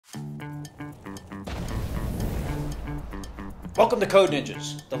Welcome to Code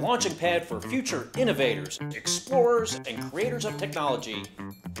Ninjas, the launching pad for future innovators, explorers, and creators of technology.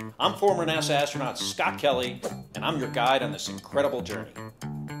 I'm former NASA astronaut Scott Kelly, and I'm your guide on this incredible journey.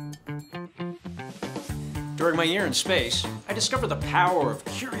 During my year in space, I discovered the power of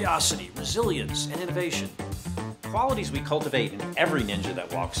curiosity, resilience, and innovation. Qualities we cultivate in every ninja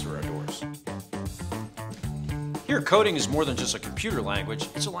that walks through our doors. Here, coding is more than just a computer language.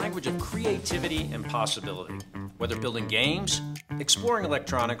 It's a language of creativity and possibility. Whether building games, exploring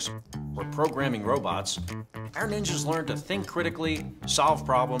electronics, or programming robots, our ninjas learn to think critically, solve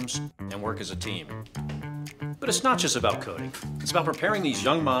problems, and work as a team. But it's not just about coding. It's about preparing these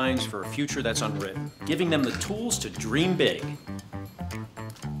young minds for a future that's unwritten, giving them the tools to dream big,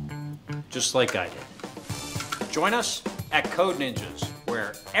 just like I did. Join us at Code Ninjas,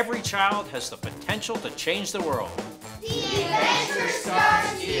 where every child has the potential to change the world. The adventure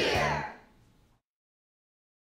starts here.